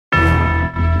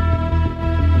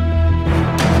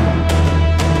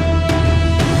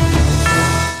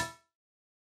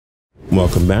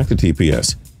Welcome back to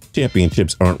TPS.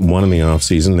 Championships aren't won in the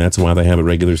offseason. That's why they have a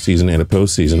regular season and a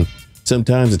postseason.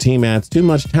 Sometimes a team adds too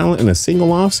much talent in a single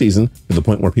offseason to the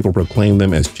point where people proclaim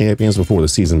them as champions before the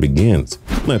season begins.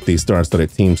 Let these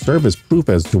star-studded teams serve as proof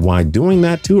as to why doing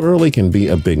that too early can be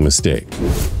a big mistake.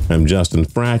 I'm Justin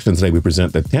Fraction. Today we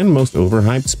present the 10 most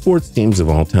overhyped sports teams of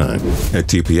all time. At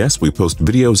TPS, we post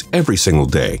videos every single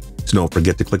day, so don't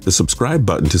forget to click the subscribe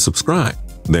button to subscribe.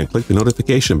 Then click the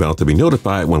notification bell to be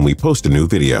notified when we post a new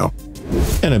video.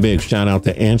 And a big shout out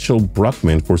to Anschel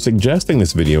Bruckman for suggesting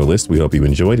this video list. We hope you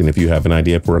enjoyed, and if you have an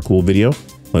idea for a cool video,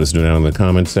 let us know down in the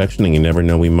comments section, and you never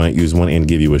know, we might use one and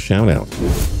give you a shout out.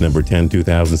 Number 10,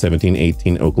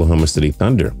 2017-18 Oklahoma City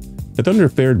Thunder. The Thunder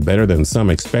fared better than some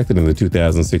expected in the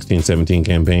 2016-17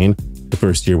 campaign, the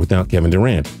first year without Kevin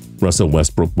Durant. Russell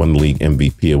Westbrook won the league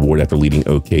MVP award after leading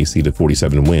OKC to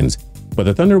 47 wins, but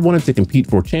the Thunder wanted to compete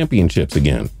for championships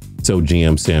again. So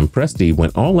GM Sam Presti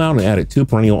went all out and added 2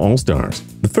 perennial All-Stars.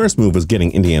 The first move was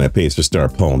getting Indiana Pacers star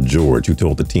Paul George, who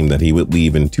told the team that he would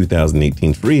leave in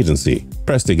 2018 free agency.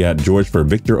 Presti got George for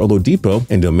Victor Oladipo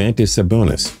and Domantas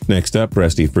Sabonis. Next up,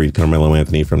 Presti freed Carmelo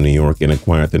Anthony from New York and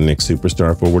acquired the Knicks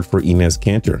superstar forward for Enes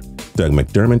Kanter, Doug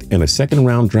McDermott, and a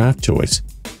second-round draft choice.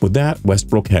 With that,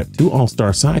 Westbrook had 2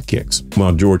 All-Star sidekicks.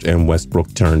 While George and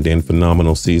Westbrook turned in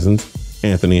phenomenal seasons,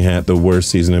 Anthony had the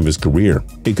worst season of his career.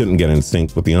 He couldn't get in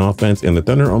sync with the offense, and the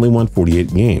Thunder only won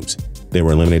 48 games. They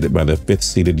were eliminated by the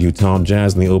 5th-seeded Utah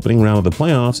Jazz in the opening round of the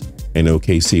playoffs, and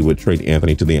OKC would trade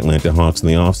Anthony to the Atlanta Hawks in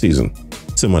the offseason.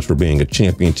 So much for being a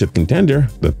championship contender,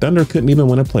 the Thunder couldn't even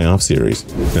win a playoff series.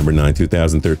 Number 9,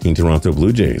 2013 Toronto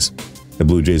Blue Jays. The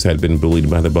Blue Jays had been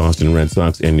bullied by the Boston Red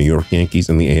Sox and New York Yankees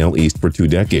in the AL East for 2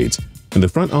 decades, and the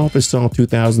front office saw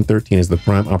 2013 as the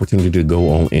prime opportunity to go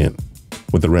all in.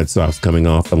 With the Red Sox coming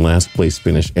off a last-place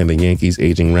finish and the Yankees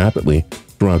aging rapidly,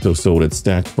 Toronto sold its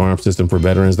stacked farm system for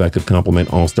veterans that could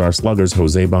complement all-star sluggers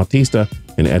Jose Bautista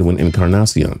and Edwin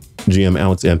Encarnacion. GM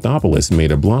Alex Anthopoulos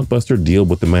made a blockbuster deal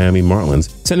with the Miami Marlins,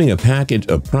 sending a package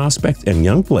of prospects and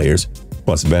young players,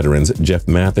 plus veterans Jeff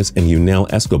Mathis and Yunel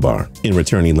Escobar. In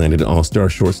return, he landed all-star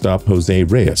shortstop Jose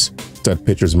Reyes, stud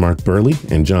pitchers Mark Burley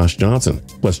and Josh Johnson,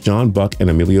 plus John Buck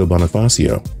and Emilio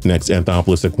Bonifacio. Next,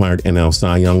 Anthopoulos acquired NL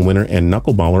Cy Young winner and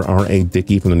knuckleballer R.A.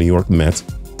 Dickey from the New York Mets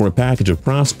for a package of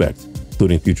prospects,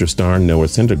 including future star Noah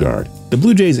Syndergaard. The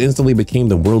Blue Jays instantly became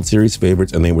the World Series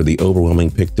favorites, and they were the overwhelming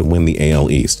pick to win the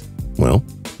AL East. Well,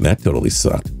 that totally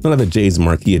sucked. None of the Jays'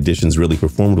 marquee additions really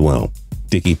performed well.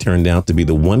 Dickey turned out to be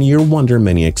the one-year wonder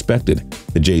many expected.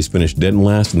 The Jays finished dead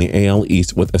last in the AL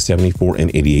East with a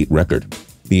 74-88 record.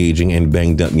 The aging and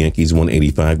banged-up Yankees won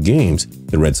 85 games.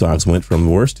 The Red Sox went from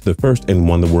worst to the first and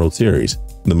won the World Series.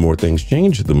 The more things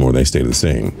changed, the more they stayed the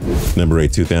same. Number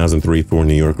 8, 2003 for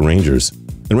New York Rangers.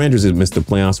 The Rangers had missed the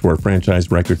playoffs for a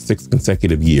franchise record 6th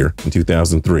consecutive year in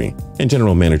 2003, and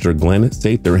general manager Glenn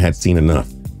Sather had seen enough.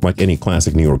 Like any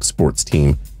classic New York sports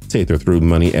team, Sather threw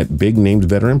money at big-named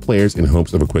veteran players in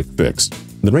hopes of a quick fix.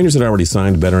 The Rangers had already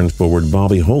signed veteran forward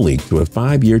Bobby Holig to a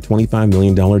 5-year, $25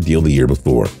 million deal the year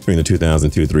before. During the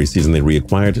 2002-03 season, they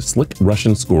reacquired slick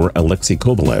Russian scorer Alexei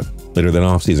Kovalev. Later that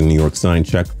offseason, New York signed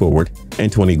Czech forward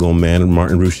and 20-goal man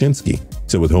Martin Rushinsky.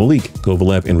 So with Holig,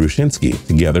 Kovalev, and Rushinsky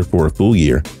together for a full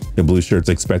year, the Blue Shirts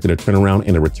expected a turnaround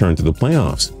and a return to the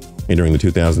playoffs. And during the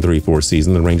 2003-04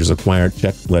 season, the Rangers acquired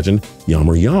Czech legend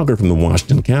Jaromír Jágr from the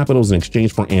Washington Capitals in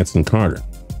exchange for Anson Carter.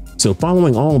 So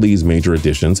following all these major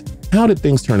additions, how did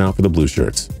things turn out for the Blue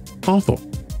Shirts? Awful.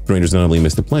 The Rangers not only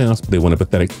missed the playoffs, but they won a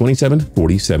pathetic 27,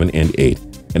 47, and 8,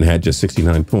 and had just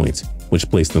 69 points, which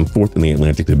placed them 4th in the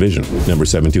Atlantic Division. Number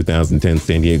 7, 2010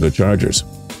 San Diego Chargers.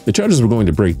 The Chargers were going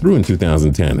to break through in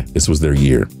 2010. This was their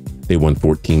year. They won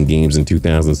 14 games in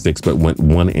 2006, but went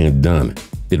one and done.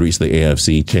 They reached the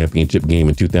AFC Championship game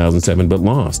in 2007, but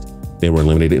lost. They were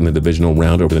eliminated in the divisional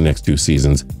round over the next 2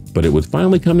 seasons, but it would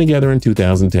finally come together in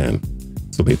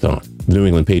 2010. So they thought. The New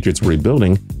England Patriots were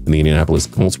rebuilding, and the Indianapolis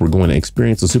Colts were going to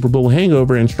experience a Super Bowl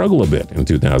hangover and struggle a bit in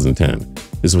 2010.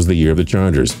 This was the year of the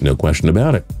Chargers, no question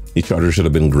about it. The Chargers should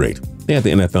have been great. They had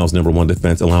the NFL's #1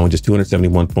 defense, allowing just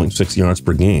 271.6 yards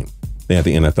per game. They had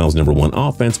the NFL's #1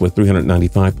 offense with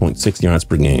 395.6 yards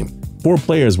per game. 4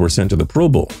 players were sent to the Pro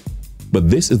Bowl. But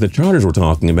this is the Chargers we're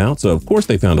talking about, so of course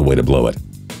they found a way to blow it.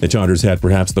 The Chargers had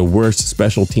perhaps the worst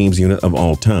special teams unit of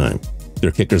all time.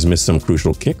 Their kickers missed some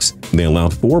crucial kicks, and they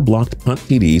allowed 4 blocked punt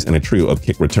TDs and a trio of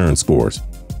kick return scores.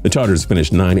 The Chargers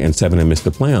finished 9-7 and missed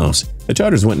the playoffs. The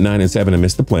Chargers went 9-7 and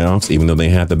missed the playoffs even though they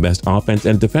had the best offense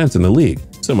and defense in the league.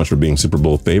 So much for being Super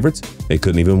Bowl favorites. They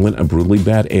couldn't even win a brutally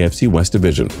bad AFC West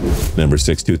division. Number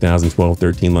 6,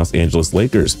 2012-13 Los Angeles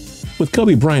Lakers. With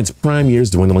Kobe Bryant's prime years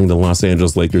dwindling, the Los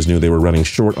Angeles Lakers knew they were running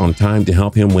short on time to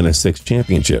help him win a sixth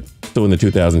championship. So in the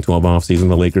 2012 offseason,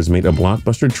 the Lakers made a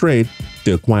blockbuster trade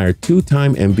to acquire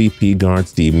two-time MVP guard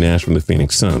Steve Nash from the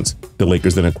Phoenix Suns. The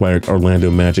Lakers then acquired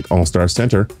Orlando Magic All-Star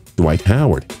center Dwight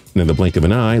Howard. And in the blink of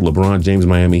an eye, LeBron James'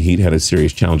 Miami Heat had a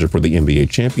serious challenger for the NBA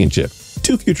championship.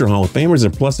 Two future Hall of Famers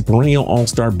and plus a perennial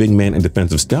All-Star big man and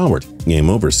defensive stalwart. Game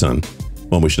over, son.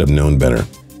 Well, we should have known better.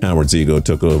 Howard's ego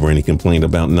took over and he complained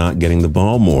about not getting the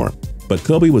ball more. But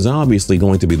Kobe was obviously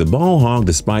going to be the ball hog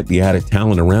despite the added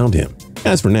talent around him.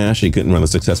 As for Nash, he couldn't run a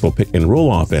successful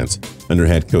pick-and-roll offense under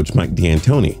head coach Mike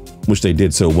D'Antoni, which they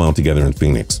did so well together in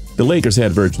Phoenix. The Lakers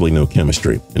had virtually no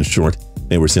chemistry. In short,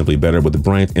 they were simply better with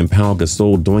Bryant and Pau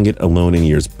Gasol doing it alone in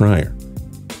years prior.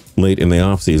 Late in the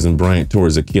offseason, Bryant tore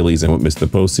his Achilles and would miss the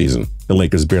postseason. The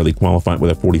Lakers barely qualified with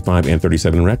a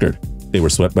 45-37 record. They were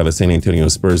swept by the San Antonio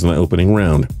Spurs in the opening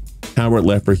round. Howard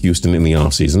left for Houston in the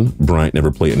offseason. Bryant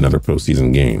never played another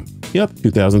postseason game. Yep,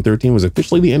 2013 was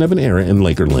officially the end of an era in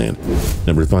Lakerland.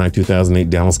 Number 5, 2008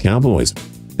 Dallas Cowboys.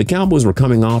 The Cowboys were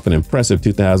coming off an impressive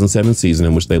 2007 season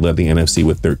in which they led the NFC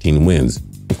with 13 wins.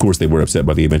 Of course, they were upset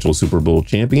by the eventual Super Bowl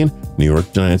champion, New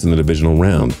York Giants, in the divisional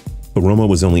round. But Romo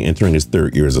was only entering his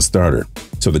third year as a starter,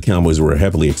 so the Cowboys were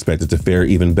heavily expected to fare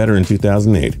even better in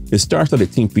 2008. His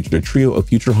star-studded team featured a trio of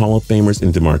future Hall of Famers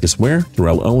in DeMarcus Ware,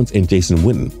 Terrell Owens, and Jason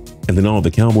Witten. And then all of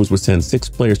the Cowboys would send 6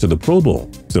 players to the Pro Bowl.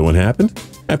 So what happened?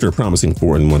 After a promising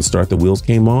 4-1 start, the wheels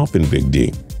came off in Big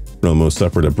D. Romo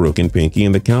suffered a broken pinky,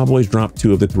 and the Cowboys dropped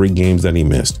 2 of the 3 games that he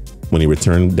missed. When he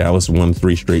returned, Dallas won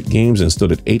 3 straight games and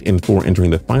stood at 8-4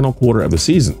 entering the final quarter of the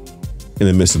season. In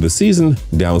the midst of the season,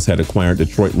 Dallas had acquired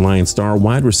Detroit Lions star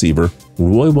wide receiver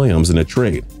Roy Williams in a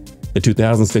trade. The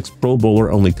 2006 Pro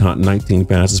Bowler only caught 19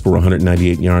 passes for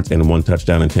 198 yards and 1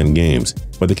 touchdown in 10 games,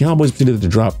 but the Cowboys proceeded to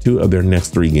drop 2 of their next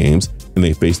 3 games, and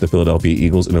they faced the Philadelphia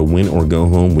Eagles in a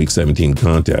win-or-go-home Week 17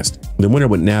 contest. The winner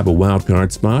would nab a wild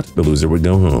card spot, the loser would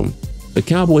go home. The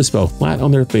Cowboys fell flat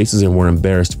on their faces and were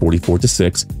embarrassed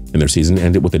 44-6, and their season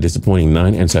ended with a disappointing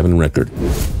 9-7 record.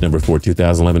 Number 4,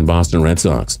 2011 Boston Red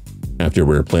Sox. After a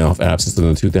rare playoff absence in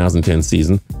the 2010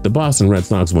 season, the Boston Red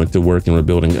Sox went to work in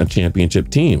rebuilding a championship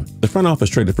team. The front office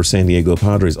traded for San Diego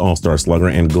Padres All-Star slugger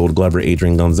and Gold Glover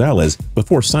Adrian Gonzalez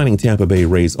before signing Tampa Bay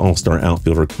Rays All-Star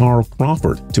outfielder Carl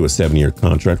Crawford to a 7-year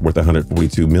contract worth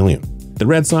 $142 million. The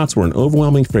Red Sox were an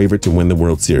overwhelming favorite to win the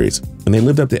World Series, and they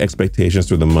lived up to expectations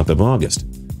through the month of August.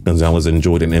 Gonzalez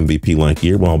enjoyed an MVP-like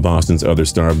year, while Boston's other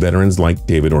star veterans like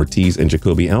David Ortiz and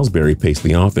Jacoby Ellsbury paced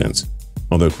the offense.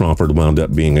 Although Crawford wound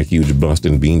up being a huge bust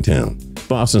in Beantown.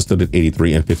 Boston stood at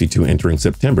 83-52 entering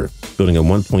September, building a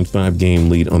 1.5-game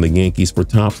lead on the Yankees for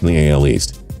tops in the AL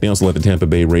East. They also led the Tampa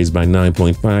Bay Rays by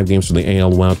 9.5 games for the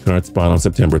AL wildcard spot on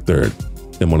September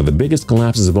 3rd. Then one of the biggest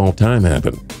collapses of all time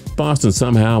happened. Boston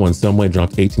somehow and someway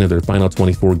dropped 18 of their final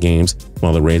 24 games,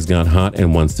 while the Rays got hot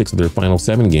and won 6 of their final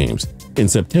 7 games. In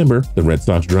September, the Red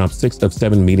Sox dropped 6 of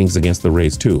 7 meetings against the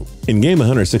Rays too. In Game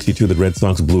 162, the Red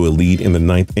Sox blew a lead in the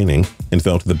 9th inning and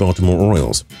fell to the Baltimore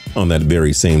Orioles. On that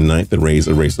very same night, the Rays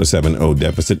erased a 7-0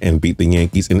 deficit and beat the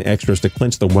Yankees in extras to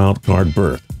clinch the wild card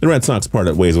berth. The Red Sox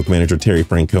parted ways with manager Terry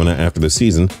Francona after the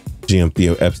season. GM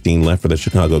Theo Epstein left for the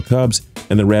Chicago Cubs,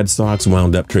 and the Red Sox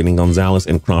wound up trading Gonzalez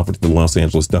and Crawford to the Los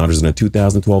Angeles Dodgers in a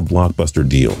 2012 blockbuster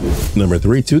deal. Number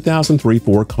 3,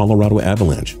 2003-4 Colorado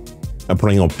Avalanche. A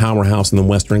perennial powerhouse in the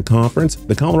Western Conference,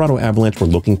 the Colorado Avalanche were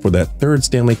looking for that 3rd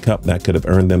Stanley Cup that could have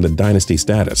earned them the dynasty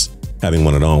status, having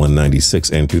won it all in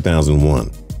 '96 and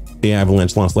 2001. The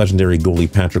Avalanche lost legendary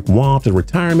goalie Patrick Waugh to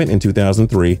retirement in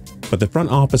 2003, but the front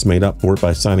office made up for it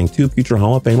by signing 2 future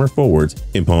Hall of Famer forwards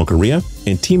in Paul Kariya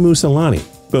and Teemu Selanne.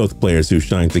 Both players who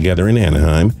shined together in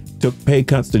Anaheim took pay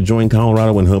cuts to join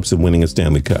Colorado in hopes of winning a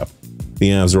Stanley Cup. The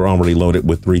Avs are already loaded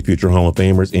with 3 future Hall of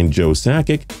Famers in Joe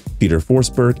Sakic, Peter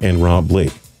Forsberg, and Rob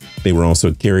Blake. They were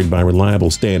also carried by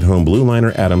reliable stay-at-home blue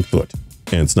liner Adam Foote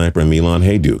and sniper Milan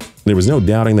Hajduk. There was no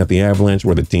doubting that the Avalanche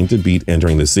were the team to beat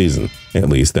entering the season. At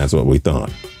least that's what we thought.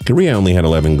 Kariya only had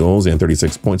 11 goals and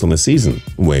 36 points on the season,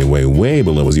 way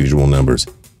below his usual numbers.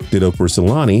 Ditto for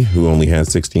Selanne, who only had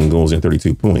 16 goals and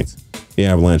 32 points. The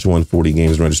Avalanche won 40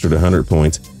 games, registered 100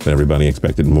 points, but everybody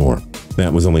expected more.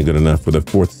 That was only good enough for the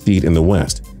 4th seed in the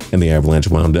West, and the Avalanche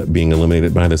wound up being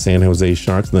eliminated by the San Jose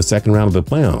Sharks in the 2nd round of the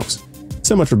playoffs.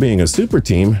 So much for being a super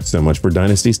team, so much for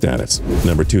dynasty status.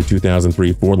 Number 2,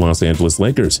 2003-4 Los Angeles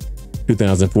Lakers.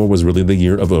 2004 was really the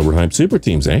year of overhyped super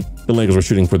teams, eh? The Lakers were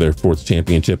shooting for their 4th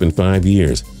championship in 5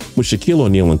 years. With Shaquille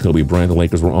O'Neal and Kobe Bryant, the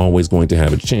Lakers were always going to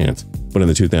have a chance. But in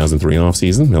the 2003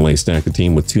 offseason, LA stacked the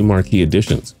team with 2 marquee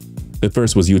additions. The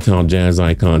first was Utah Jazz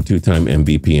icon, 2-time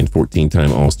MVP and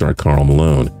 14-time All-Star Karl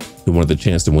Malone, who wanted the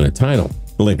chance to win a title.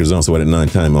 The Lakers also had a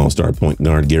 9-time All-Star point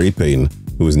guard Gary Payton,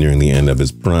 who was nearing the end of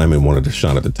his prime and wanted a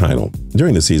shot at the title.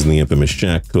 During the season, the infamous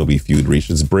Shaq-Kobe feud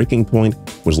reached its breaking point,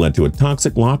 which led to a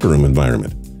toxic locker room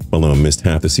environment. Malone missed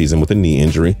half the season with a knee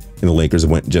injury, and the Lakers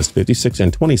went just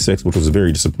 56-26, which was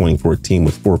very disappointing for a team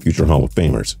with 4 future Hall of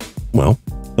Famers. Well,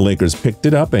 the Lakers picked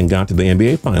it up and got to the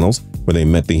NBA Finals, where they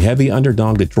met the heavy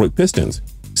underdog Detroit Pistons.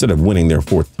 Instead of winning their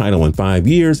 4th title in 5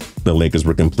 years, the Lakers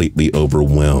were completely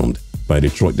overwhelmed by a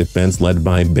Detroit defense led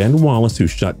by Ben Wallace, who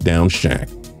shut down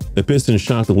Shaq. The Pistons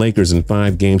shocked the Lakers in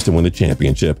 5 games to win the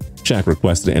championship. Shaq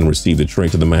requested and received a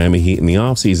trade to the Miami Heat in the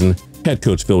offseason. Head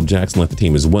coach Phil Jackson left the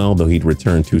team as well, though he'd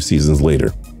return 2 seasons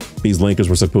later. These Lakers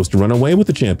were supposed to run away with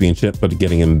the championship, but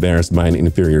getting embarrassed by an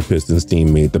inferior Pistons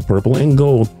team made the purple and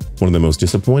gold one of the most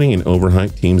disappointing and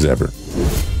overhyped teams ever.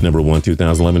 Number 1,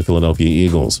 2011 Philadelphia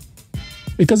Eagles.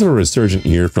 Because of a resurgent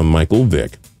year from Michael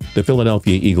Vick, the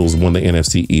Philadelphia Eagles won the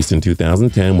NFC East in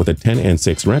 2010 with a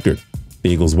 10-6 record. The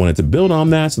Eagles wanted to build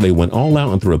on that, so they went all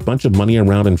out and threw a bunch of money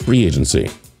around in free agency.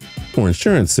 For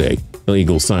insurance sake, the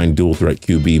Eagles signed dual-threat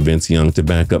QB Vince Young to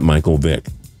back up Michael Vick.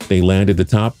 They landed the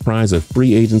top prize of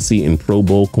free agency in Pro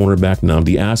Bowl cornerback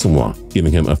Nnamdi Asomugha,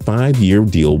 giving him a 5-year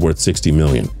deal worth $60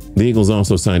 million. The Eagles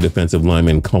also signed defensive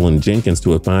lineman Cullen Jenkins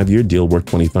to a 5-year deal worth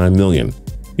 $25 million.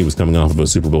 He was coming off of a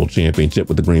Super Bowl championship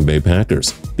with the Green Bay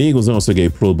Packers. The Eagles also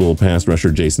gave Pro Bowl pass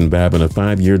rusher Jason Babin a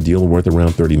 5-year deal worth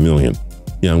around $30 million.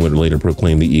 Young would later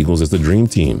proclaim the Eagles as the dream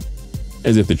team.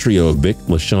 As if the trio of Vick,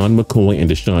 LaShawn McCoy, and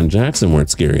Deshaun Jackson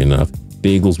weren't scary enough, the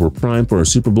Eagles were primed for a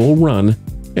Super Bowl run,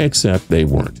 except they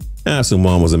weren't.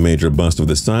 Asomugha was a major bust of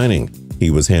the signing. He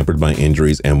was hampered by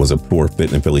injuries and was a poor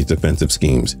fit in Philly's defensive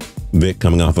schemes. Vick,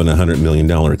 coming off an $100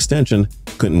 million extension,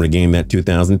 couldn't regain that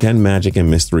 2010 magic and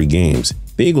missed 3 games.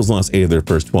 The Eagles lost 8 of their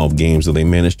first 12 games, so they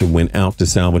managed to win out to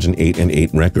salvage an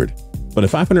 8-8 record. But a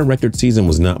 500 record season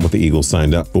was not what the Eagles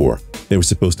signed up for. They were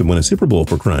supposed to win a Super Bowl,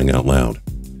 for crying out loud.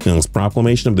 Young's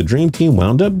proclamation of the Dream Team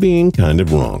wound up being kind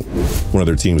of wrong. What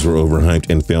other teams were overhyped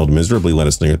and failed miserably? Let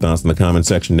us know your thoughts in the comment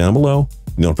section down below.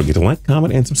 Don't forget to like,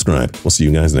 comment, and subscribe. We'll see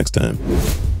you guys next time.